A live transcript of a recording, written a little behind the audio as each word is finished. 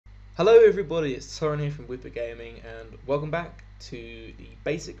Hello everybody, it's Soren here from WoopaGaming and welcome back to the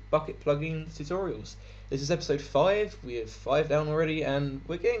basic Bukkit plugin tutorials. This is episode 5, we have 5 down already and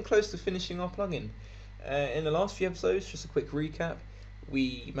we're getting close to finishing our plugin. In the last few episodes, just a quick recap,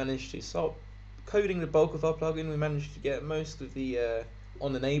 we managed to start coding the bulk of our plugin. We managed to get most of the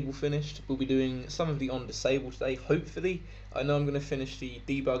on enable finished. We'll be doing some of the on disable today, hopefully. I know I'm going to finish the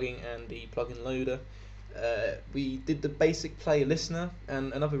debugging and the plugin loader. We did the basic play listener,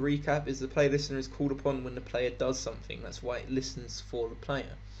 and another recap is the play listener is called upon when the player does something. That's why it listens for the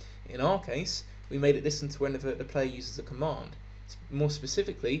player. In our case, we made it listen to whenever the player uses a command. More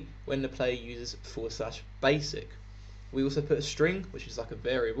specifically, when the player uses /basic. We also put a string, which is like a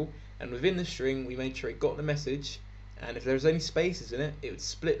variable, and within the string we made sure it got the message, and if there was any spaces in it, it would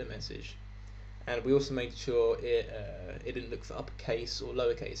split the message. And we also made sure it didn't look for uppercase or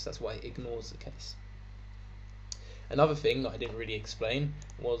lowercase. That's why it ignores the case. Another thing that I didn't really explain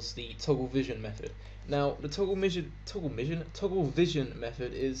was the toggle vision method. Now, the toggle vision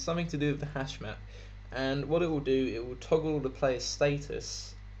method is something to do with the hash map, and what it will do, it will toggle the player's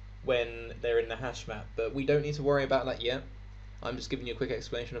status when they're in the hash map, but we don't need to worry about that yet. I'm just giving you a quick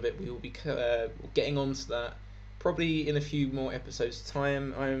explanation of it. We will be getting on to that probably in a few more episodes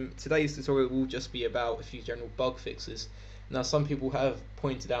time. Today's tutorial will just be about a few general bug fixes. Now, some people have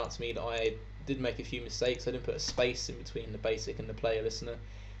pointed out to me that I did make a few mistakes. I didn't put a space in between the basic and the player listener,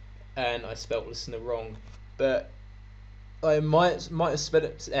 and I spelt listener wrong. But I might have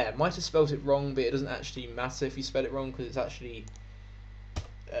spelled it wrong, but it doesn't actually matter if you spell it wrong, because it's actually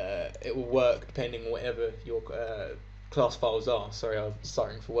it will work depending on whatever your class files are. Sorry, I'm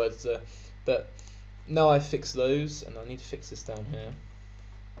starting for words there. But now I've fixed those, and I need to fix this down here.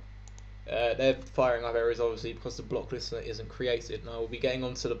 They're firing up errors obviously because the block listener isn't created, and I will be getting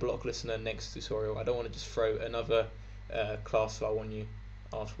onto the block listener next tutorial. I don't want to just throw another class file on you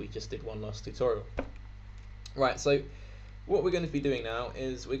after we just did one last tutorial. Right, so what we're going to be doing now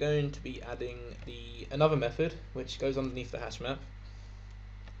is we're going to be adding another method which goes underneath the hash map.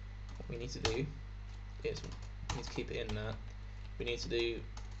 What we need to do is we need to keep it in that. We need to do,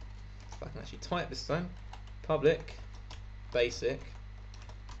 if I can actually type this time, public basic.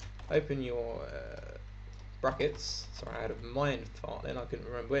 Open your brackets. Sorry, I had a mind fart then, I couldn't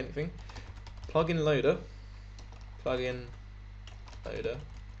remember anything. Plugin loader. Plugin loader.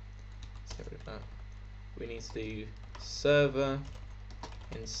 Let's get rid of that. We need to do server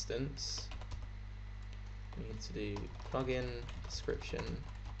instance. We need to do plugin description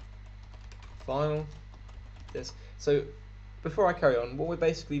file. This. So before I carry on, what we're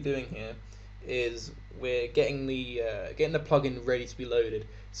basically doing here is we're getting the plugin ready to be loaded.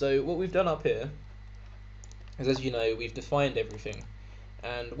 So what we've done up here is, as you know, we've defined everything,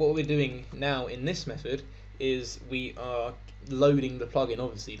 and what we're doing now in this method is we are loading the plugin.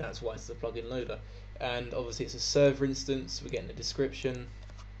 Obviously, that's why it's the plugin loader, and obviously it's a server instance. We're getting the description,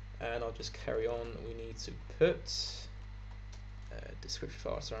 and I'll just carry on. We need to put description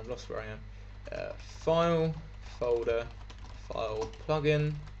file. Sorry, I'm lost where I am. File, folder, file,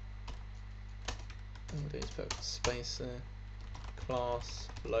 plugin. What we'll do is put a space there. Class,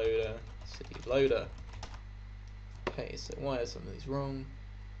 loader, city loader. Okay, so why are some of these wrong?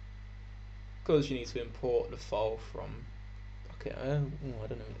 Because you need to import the file from Bukkit. I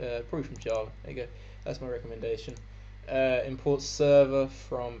don't know, probably from Java. There you go. That's my recommendation. Import server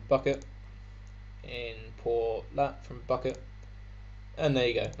from Bukkit. Import that from Bukkit. And there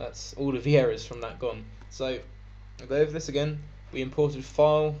you go. That's all of the errors from that gone. So I'll go over this again. We imported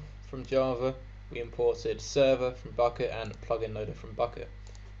file from Java. We imported server from Bukkit and plugin loader from Bukkit.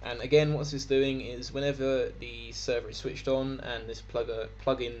 And again, what this is doing is whenever the server is switched on and this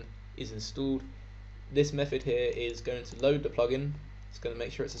plugin is installed, this method here is going to load the plugin. It's going to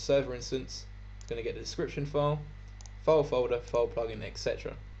make sure it's a server instance. It's going to get the description file, file folder, file plugin,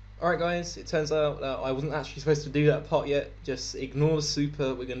 etc. Alright guys, it turns out that I wasn't actually supposed to do that part yet. Just ignore the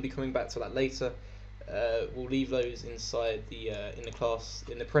super. We're going to be coming back to that later. We'll leave those inside the in the class,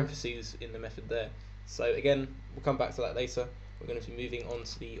 in the parentheses in the method there. So again, we'll come back to that later. We're going to be moving on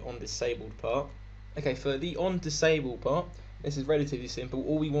to the on disabled part. Okay, for the on disabled part, this is relatively simple.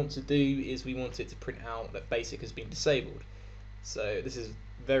 All we want to do is we want it to print out that basic has been disabled. So this is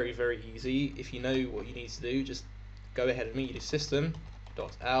very, very easy. If you know what you need to do, just go ahead and do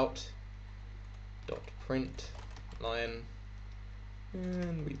system.out.println,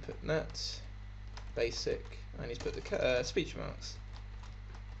 and we put that. Basic, I need to put the speech marks.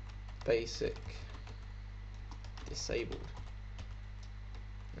 Basic disabled.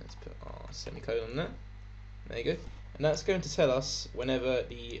 Let's put our semicolon there. There you go. And that's going to tell us whenever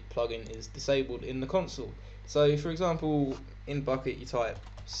the plugin is disabled in the console. So for example, in Bukkit you type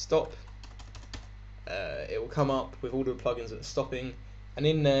stop. It will come up with all the plugins that are stopping, and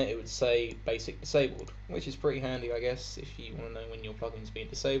in there it would say basic disabled, which is pretty handy, I guess, if you want to know when your plugin's being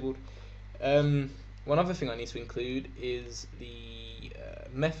disabled. One other thing I need to include is the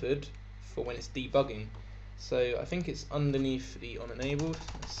method for when it's debugging. So I think it's underneath the on-enabled.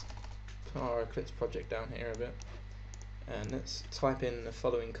 Let's put our Eclipse project down here a bit, and let's type in the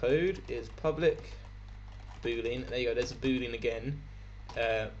following code: is public boolean. There you go. There's a boolean again.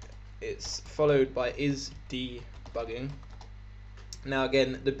 It's followed by is debugging. Now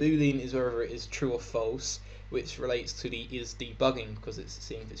again, the boolean is whether it is true or false, which relates to the is debugging because it's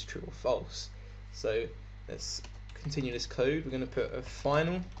seeing if it's true or false. So let's continue this code. We're going to put a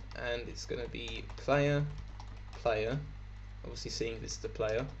final, and it's going to be player, obviously seeing if it's the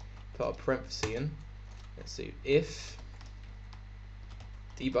player. Put a parenthesis in. Let's see, if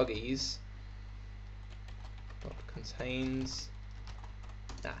debuggies contains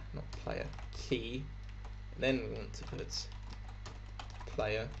not player key, and then we want to put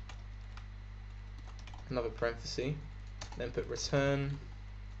player, another parenthesis, then put return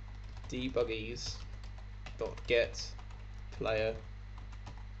debuggies dot get player,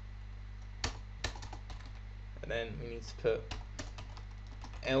 and then we need to put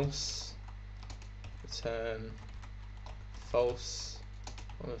else return false,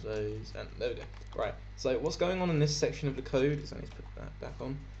 one of those, and there we go. Right, so what's going on in this section of the code is, I need to put that back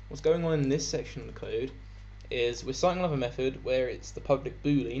on. What's going on in this section of the code is we're starting another method where it's the public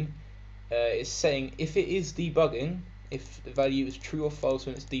boolean. It's saying if it is debugging, if the value is true or false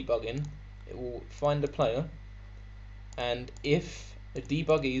when it's debugging, it will find the player, and if the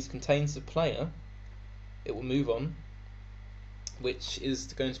debuggies contains the player, it will move on, which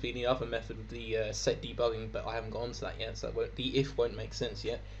is going to be the other method of the set debugging, but I haven't got onto that yet, so the if won't make sense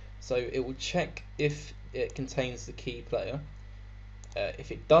yet. So it will check if it contains the key player.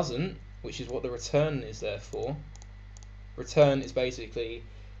 If it doesn't, which is what the return is there for, return is basically,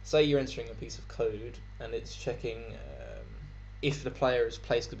 say you're entering a piece of code and it's checking if the player has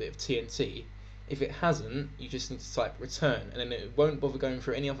placed a bit of TNT. If it hasn't, you just need to type return, and then it won't bother going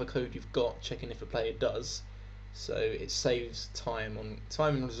through any other code you've got checking if the player does. So it saves time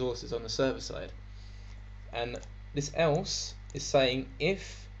and resources on the server side. And this else is saying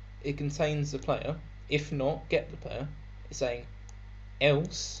if it contains the player, if not, get the player. It's saying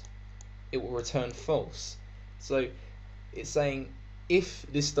else it will return false. So it's saying if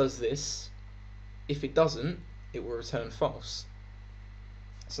this does this, if it doesn't, it will return false.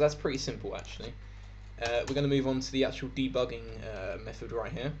 So that's pretty simple actually. We're going to move on to the actual debugging method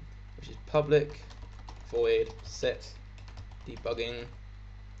right here, which is public void set debugging,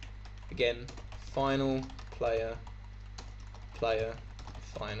 again final player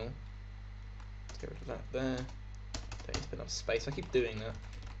final. Let's get rid of that there. Don't need to put enough space, I keep doing that.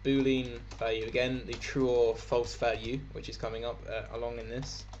 Boolean value, again the true or false value, which is coming up along in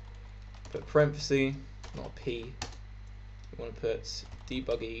this. Put parenthesis, not a P. We want to put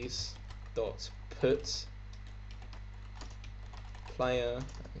debuggies dot put player,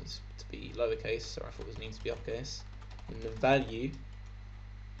 that needs to be lowercase, sorry I thought it needs to be uppercase, and the value,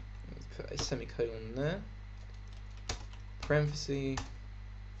 put a semicolon there, parenthesis.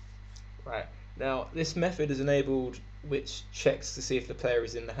 Right, now this method is enabled which checks to see if the player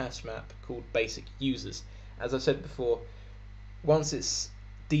is in the hash map called basic users. As I've said before, once it's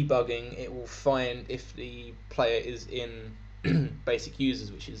debugging, it will find if the player is in basic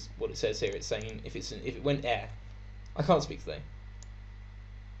users, which is what it says here. It's saying if it went I can't speak today.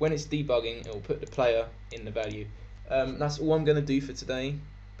 When it's debugging, it will put the player in the value. That's all I'm going to do for today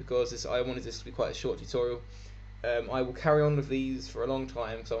because I wanted this to be quite a short tutorial. I will carry on with these for a long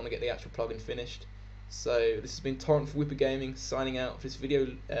time because I want to get the actual plugin finished. So this has been Torrent for WoopaGaming signing out. If this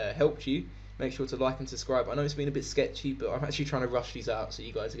video helped you, make sure to like and subscribe. I know it's been a bit sketchy, but I'm actually trying to rush these out so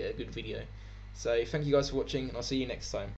you guys get a good video. So thank you guys for watching, and I'll see you next time.